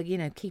 for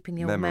keeping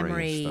the old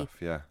memory and stuff,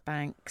 yeah.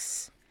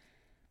 banks.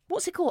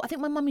 What's it called? I think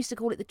my mum used to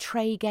call it the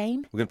tray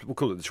game. We'll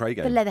call it the tray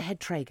game. The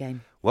Leatherhead tray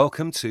game.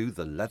 Welcome to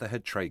the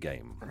Leatherhead Tray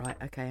Game. Right,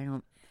 okay, hang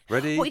on.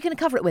 Ready? What are you going to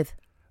cover it with?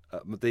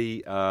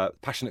 The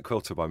Passionate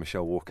Quilter by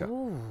Michelle Walker.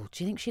 Oh,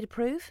 do you think she'd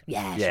approve?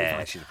 Yeah,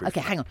 Yeah, she'd approve. Okay,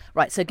 hang on.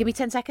 Right, so give me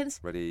 10 seconds.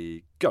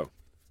 Ready, go.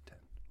 10,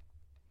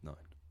 9,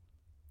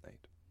 8,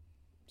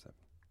 7,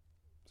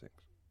 6,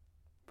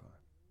 5.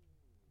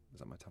 Is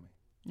that my tummy?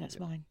 That's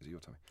mine. Is it your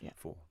tummy? Yeah.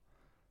 4,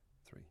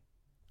 3,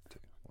 2,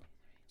 1,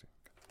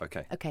 2.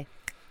 Okay. Okay.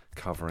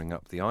 Covering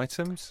up the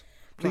items.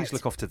 Please Right.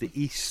 look off to the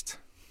east.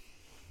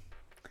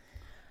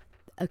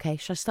 Okay,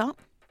 shall I start?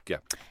 Yeah.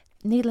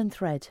 Needle and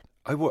thread.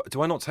 Oh, what,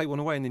 do I not take one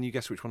away and then you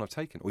guess which one I've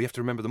taken? Or you have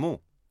to remember them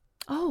all?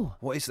 Oh.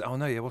 What is it? Oh,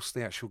 no, yeah, what's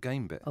the actual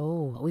game bit?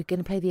 Oh, are we going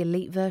to play the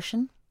elite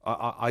version?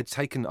 I'd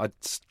taken an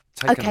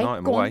Okay,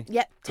 item go away. on.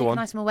 Yep, take Go an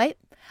on. item away.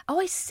 Oh,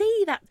 I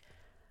see that.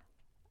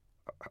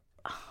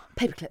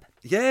 Paperclip.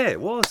 Yeah,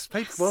 it was.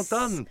 Well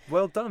done.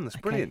 Well done. That's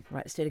brilliant. Okay,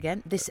 right, let's do it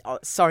again.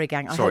 Sorry,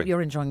 gang. I Sorry. hope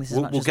you're enjoying this as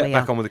We'll much as get we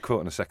back are. on with the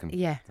quote in a second.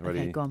 Yeah. Ready?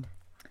 Okay, go on.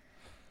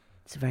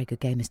 It's a very good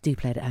game. Do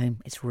play it at home.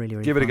 It's really,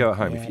 really Give it a fun. go at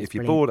home. Yeah, If it's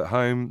you're brilliant. bored at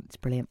home, It's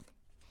brilliant.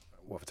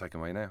 what have I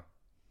taken away now?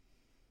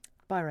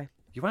 Biro.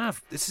 You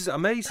have. This is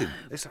amazing.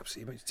 It's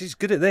absolutely. She's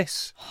good at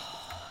this.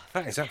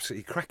 That is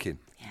absolutely cracking.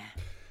 Yeah.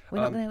 We're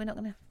not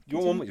gonna. You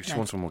want one more? Just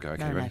want one more go.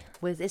 Okay, no, ready?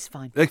 no. It's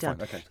fine. Okay, Done.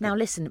 fine, okay, Now good.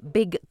 listen,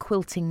 big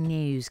quilting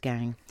news,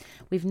 gang.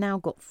 We've now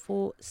got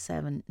 4,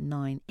 7,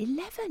 9,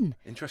 11.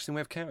 Interesting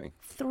way of counting.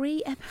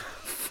 3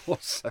 4,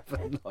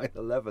 7, 9,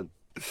 11.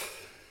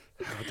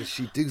 How does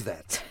she do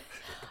that?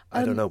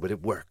 I don't know, but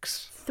it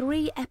works.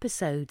 3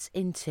 episodes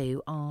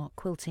into our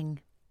quilting,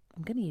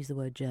 I'm going to use the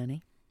word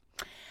journey.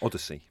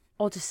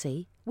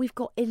 Odyssey. We've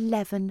got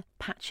 11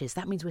 patches.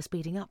 That means we're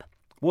speeding up.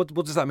 What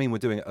does that mean? We're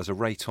doing it as a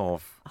rate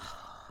of?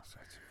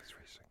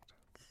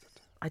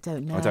 I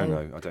don't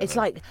know. It's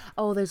like,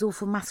 those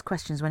awful maths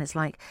questions when it's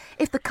like,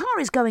 if the car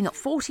is going at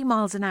 40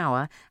 miles an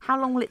hour,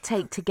 how long will it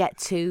take to get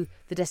to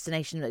the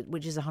destination,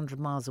 which is 100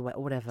 miles away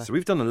or whatever? So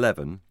we've done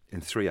 11 in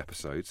 3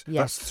 episodes.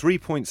 Yes. That's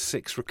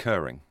 3.6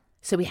 recurring.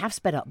 So we have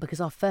sped up because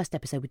our first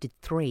episode we did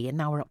 3 and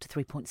now we're up to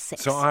 3.6.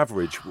 So our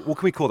average, what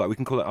can we call that? We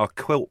can call it our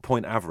quilt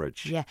point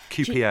average. Yeah.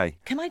 QPA.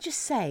 Can I just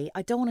say,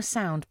 I don't want to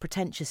sound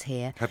pretentious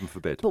here. Heaven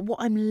forbid. But what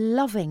I'm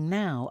loving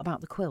now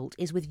about the quilt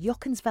is with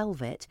Jochens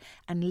Velvet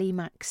and Lee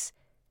Mack's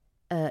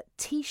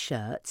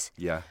T-shirt,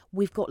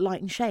 we've got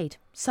light and shade.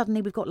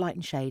 Suddenly we've got light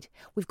and shade.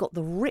 We've got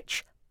the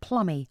rich,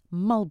 plummy,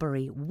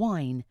 mulberry,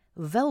 wine,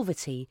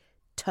 velvety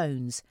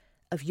tones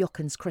of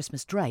Jochens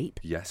Christmas drape.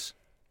 Yes.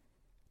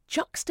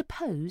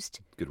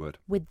 Juxtaposed Good word.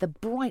 with the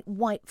bright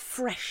white,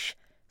 fresh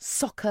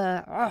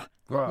soccer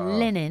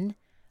linen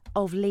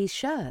of Lee's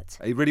shirt.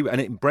 It really,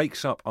 and it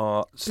breaks up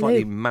our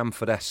slightly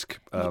Manford-esque.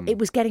 It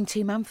was getting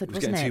too Manford, wasn't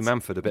it? It was getting too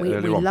Manford a bit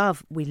earlier on.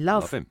 We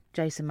love him.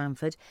 Jason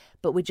Manford,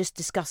 but we're just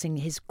discussing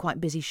his quite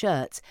busy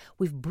shirts.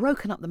 We've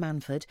broken up the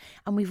Manford,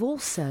 and we've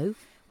also,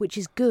 which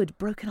is good,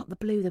 broken up the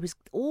blue. There was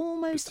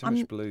almost too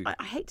much blue.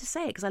 I hate to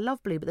say it because I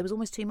love blue, but there was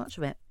almost too much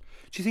of it.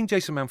 Do you think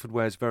Jason Manford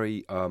wears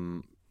very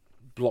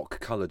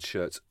block-coloured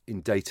shirts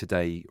in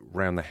day-to-day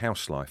round the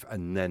house life,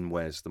 and then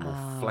wears the more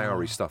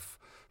flowery stuff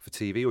for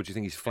TV, or do you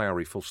think he's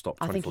flowery full stop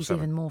 24/7? I think he's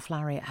even more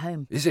flowery at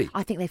home. Is he?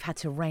 I think they've had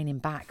to rein him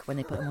back when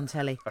they put him on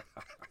telly.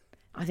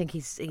 I think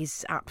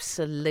he's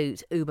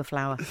absolute uber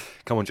flower.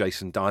 Come on,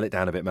 Jason, dial it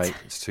down a bit, mate.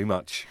 It's too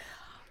much.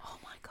 Oh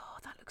my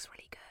God, that looks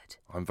really good.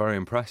 I'm very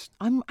impressed.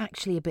 I'm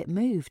actually a bit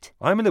moved.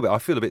 I'm a little bit. I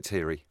feel a bit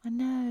teary. I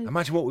know.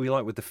 Imagine what we'd be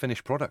like with the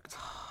finished product.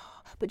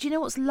 But do you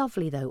know what's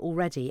lovely, though,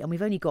 already? And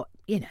we've only got,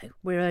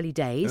 we're early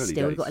days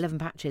still. We've got 11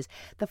 patches.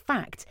 The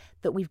fact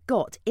that we've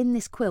got in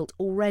this quilt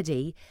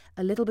already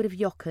a little bit of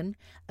Jochen,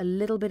 a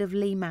little bit of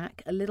Lee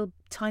Mack, a little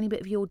tiny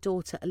bit of your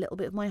daughter, a little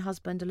bit of my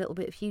husband, a little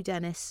bit of Hugh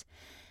Dennis,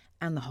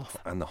 and the Hoff.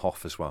 And the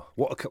Hoff as well.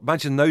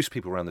 Imagine those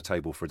people around the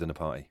table for a dinner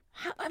party.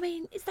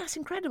 That's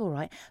incredible,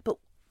 right? But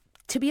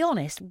to be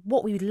honest,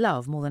 what we would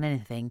love more than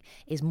anything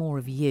is more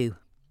of you,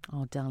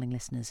 our darling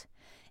listeners.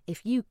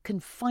 If you can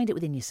find it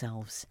within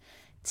yourselves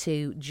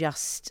to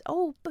just,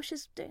 Bush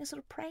is doing a sort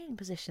of praying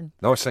position.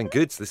 No, I was saying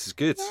good. This is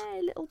good.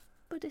 Yeah, little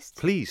Buddhist.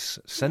 Please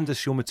send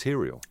us your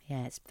material.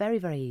 Yeah, it's very,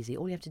 very easy.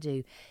 All you have to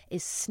do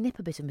is snip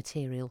a bit of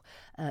material,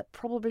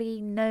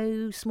 probably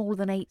no smaller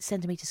than 8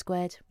 centimetres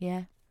squared.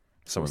 Yeah.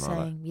 Something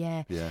like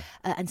that. Yeah.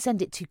 And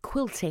send it to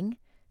Quilting,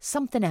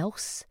 something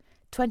else,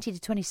 20 to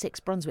 26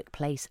 Brunswick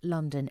Place,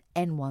 London,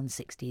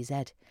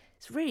 N160Z.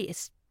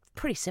 It's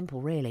pretty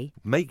simple, really.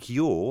 Make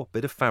your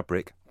bit of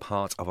fabric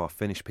part of our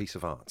finished piece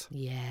of art.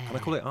 Yeah. Can I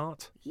call it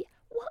art? Yeah.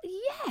 Well,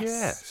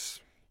 yes.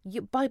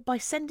 Yes. By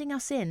sending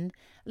us in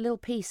a little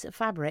piece of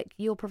fabric,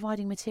 you're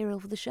providing material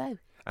for the show.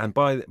 And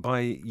by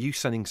you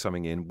sending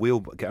something in,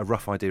 we'll get a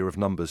rough idea of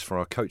numbers for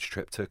our coach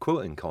trip to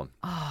Quilting Con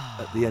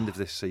at the end of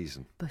this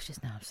season. Bush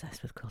is now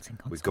obsessed with Quilting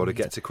Con. We've got to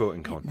get to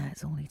Quilting Con.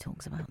 That's all he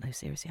talks about. No,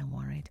 seriously, I'm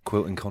worried.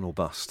 Quilting Con or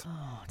bust.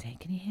 Oh, dear,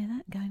 can you hear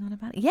that going on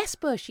about it? Yes,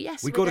 Bush,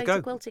 yes. We've got to go.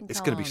 To Quilting Con.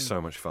 It's going to be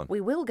so much fun. We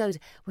will go.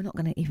 We're not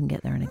going to even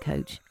get there in a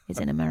coach. It's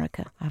in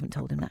America. I haven't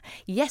told him that.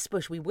 Yes,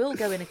 Bush, we will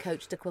go in a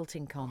coach to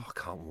Quilting Con. I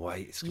can't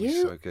wait. It's going to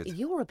be so good.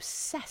 You're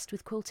obsessed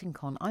with Quilting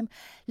Con.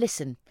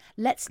 Listen,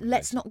 let's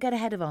not get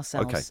ahead of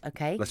ourselves,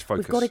 okay? Let's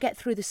focus. We've got to get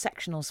through the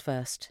sectionals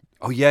first.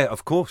 Oh, yeah,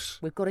 of course.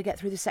 We've got to get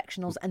through the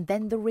sectionals and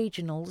then the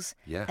regionals.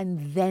 Yeah.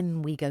 And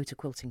then we go to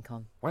Quilting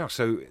Con. Wow,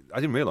 so I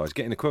didn't realise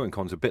getting to Quilting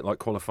Con's a bit like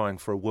qualifying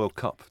for a World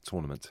Cup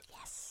tournament.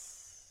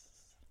 Yes.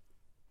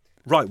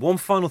 Right, one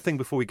final thing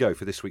before we go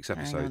for this week's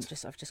episode. Hang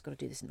on, I've just got to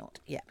do this knot.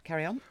 Yeah,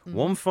 carry on.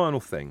 One final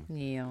thing.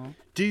 Yeah.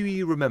 Do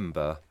you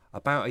remember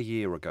about a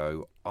year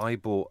ago I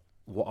bought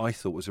what I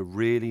thought was a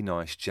really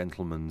nice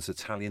gentleman's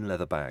Italian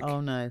leather bag? Oh,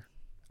 no.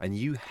 And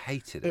you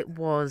hated it. It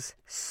was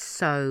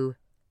so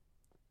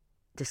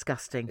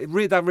disgusting.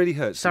 That really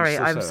hurts. Sorry,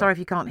 I'm sorry if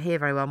you can't hear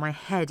very well. My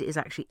head is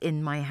actually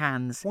in my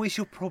hands. What is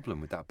your problem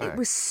with that bag? It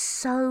was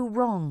so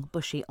wrong,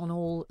 Bushy, on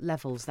all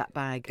levels, that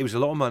bag. It was a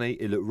lot of money.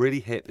 It looked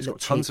really hip. It's got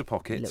tons of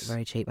pockets. It looked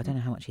very cheap. I don't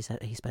know how much he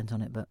spent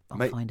on it, but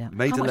I'll find out.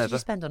 Made how of much leather. Did you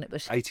spend on it,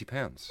 Bushy?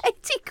 £80.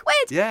 80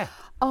 quid? Yeah.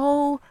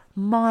 Oh,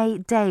 my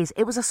days.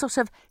 It was a sort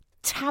of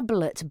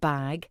tablet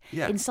bag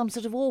in some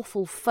sort of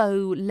awful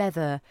faux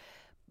leather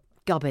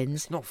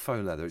gubbins. It's not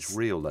faux leather, it's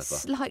real leather.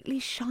 Slightly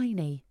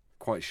shiny.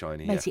 Quite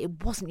shiny, Matey,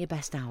 it wasn't your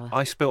best hour.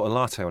 I spilt a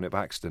latte on it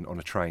by accident on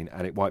a train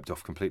and it wiped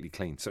off completely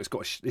clean. So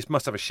it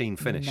must have a sheen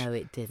finish. No,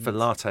 it didn't. For a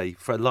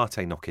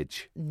latte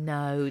knockage.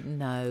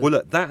 No. Well,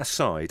 look, that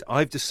aside,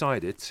 I've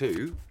decided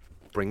to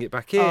bring it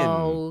back in.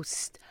 Oh,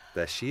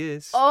 there she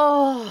is.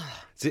 Oh.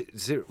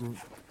 Does it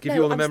give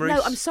you all the memories?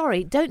 No, I'm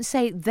sorry. Don't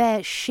say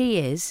there she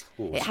is.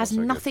 Ooh, it has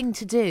nothing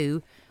to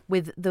do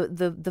with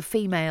the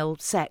female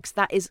sex.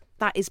 That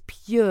is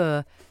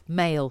pure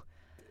male.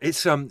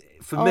 It's for me.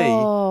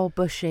 Oh,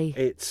 Bushy.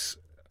 It's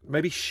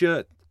maybe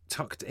shirt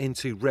tucked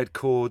into red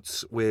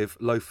cords with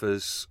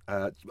loafers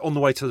on the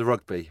way to the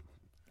rugby.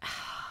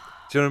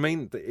 Do you know what I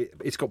mean?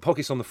 It's got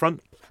pockets on the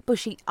front.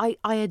 Bushy, I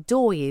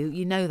adore you.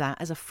 You know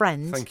that as a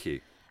friend. Thank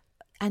you.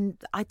 And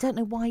I don't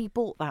know why you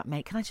bought that,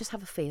 mate. Can I just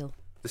have a feel?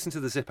 Listen to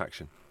the zip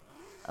action.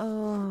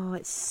 Oh,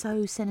 it's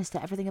so sinister.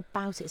 Everything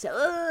about it is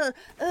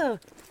so...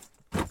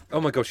 Oh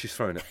my God, she's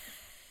thrown it.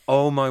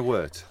 Oh my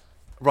word.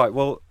 Right,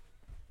 well,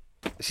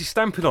 she's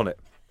stamping on it.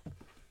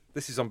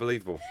 This is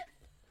unbelievable.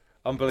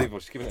 Unbelievable.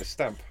 She's giving it a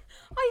stamp.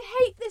 I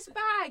hate this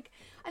bag.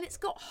 And it's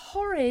got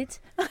horrid...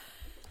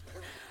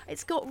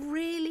 It's got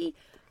really...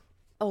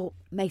 Oh,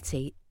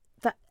 matey,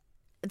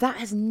 that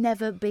has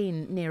never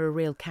been near a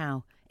real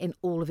cow in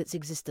all of its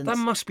existence. That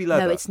must be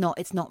leather. No, it's not.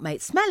 It's not,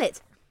 mate. Smell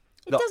it.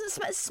 It doesn't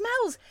smell. It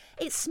smells.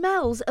 It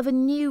smells of a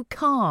new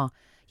car.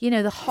 You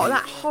know, that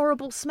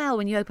horrible smell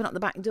when you open up the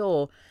back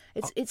door.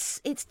 It's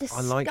disgusting.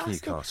 I like new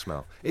car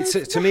smell. No,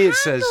 To me, it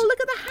says... Look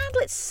at the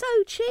handle. It's so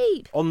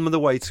cheap. On the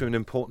way to an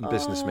important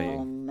business meeting.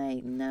 Oh,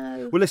 mate,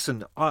 no. Well,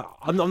 listen,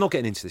 I'm not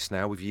getting into this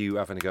now with you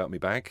having a go at me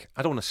bag.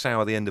 I don't want to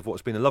sour the end of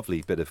what's been a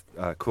lovely bit of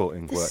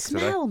quilting The work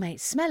smell, today.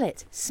 mate. Smell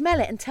it. Smell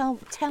it and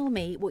tell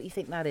me what you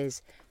think that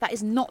is. That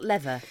is not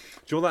leather.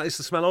 Do you know what that is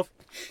the smell of?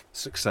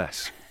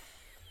 Success.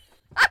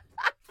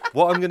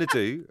 What I'm going to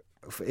do,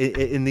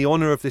 in the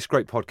honour of this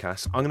great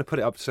podcast, I'm going to put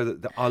it up so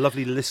that our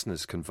lovely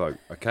listeners can vote,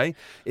 okay?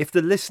 If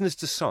the listeners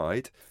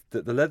decide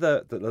that the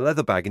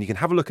leather bag, and you can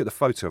have a look at the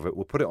photo of it,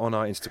 we'll put it on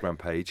our Instagram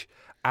page,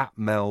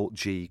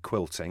 @MelG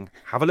Quilting.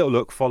 Have a little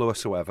look, follow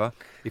us or whatever.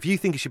 If you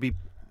think it should be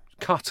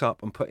cut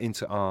up and put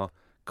into our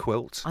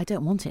quilt... I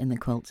don't want it in the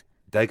quilt.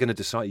 They're going to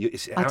decide.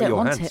 It's I out don't your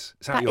want hands. it.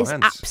 It's out That your is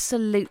hands.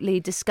 absolutely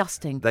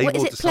disgusting. They What is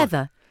will it? decide.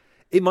 Pleather?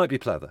 It might be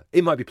pleather.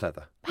 It might be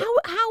pleather. How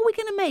are we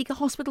going to make a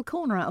hospital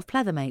corner out of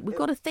pleather, mate? We've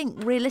got to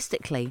think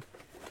realistically.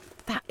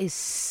 That is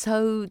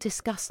so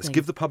disgusting. Let's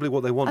give the public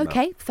what they want.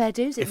 Okay, Mel. fair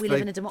dues. If we they-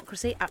 live in a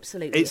democracy,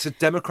 absolutely. It's a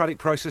democratic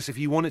process. If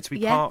you want it to be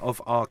Yeah. part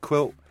of our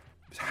quilt,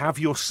 have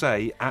your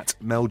say at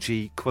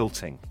 @MelG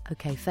Quilting.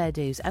 Okay, fair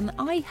dues. And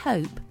I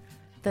hope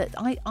that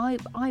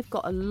I've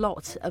got a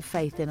lot of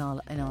faith in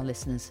our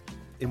listeners.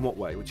 In what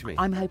way? What do you mean?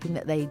 I'm hoping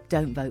that they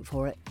don't vote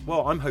for it.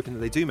 Well, I'm hoping that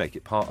they do make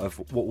it part of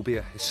what will be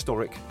a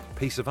historic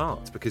piece of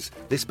art, because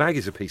this bag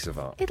is a piece of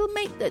art. It'll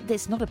make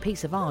it's not a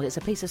piece of art. It's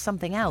a piece of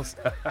something else.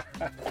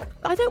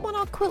 I don't want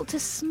our quilt to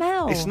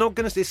smell. It's not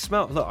going to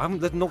smell. Look, I'm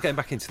not getting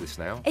back into this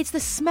now. It's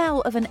the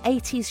smell of an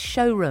 80s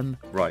showroom.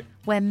 Right.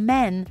 Where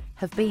men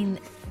have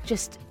been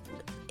just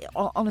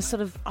on a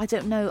sort of, I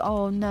don't know,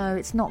 oh no,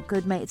 it's not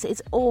good, mate.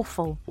 It's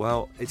awful.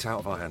 Well, it's out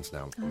of our hands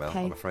now, Mel,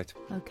 Okay. I'm afraid.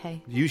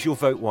 Okay. Use your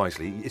vote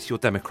wisely. It's your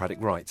democratic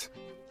right.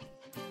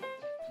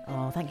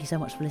 Oh, thank you so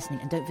much for listening.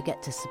 And don't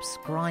forget to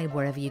subscribe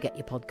wherever you get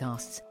your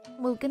podcasts.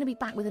 We're going to be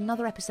back with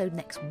another episode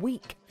next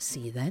week.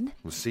 See you then.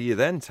 We'll see you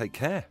then. Take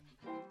care.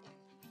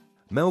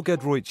 Mel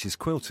Gedroich's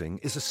Quilting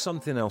is a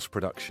Something Else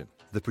production.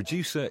 The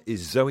producer is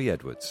Zoe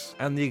Edwards,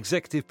 and the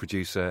executive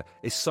producer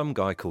is some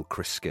guy called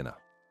Chris Skinner.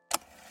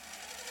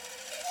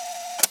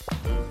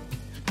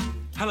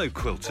 Hello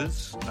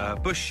quilters,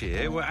 Bush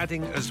here. We're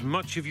adding as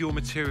much of your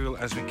material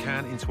as we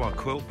can into our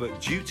quilt, but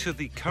due to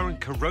the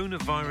current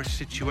coronavirus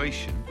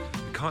situation,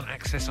 we can't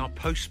access our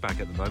post bag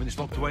at the moment. It's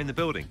locked away in the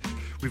building.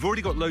 We've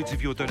already got loads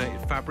of your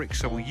donated fabric,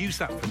 so we'll use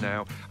that for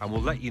now, and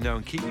we'll let you know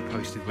and keep you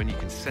posted when you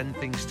can send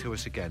things to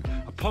us again.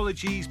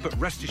 Apologies, but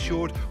rest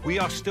assured, we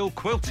are still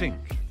quilting.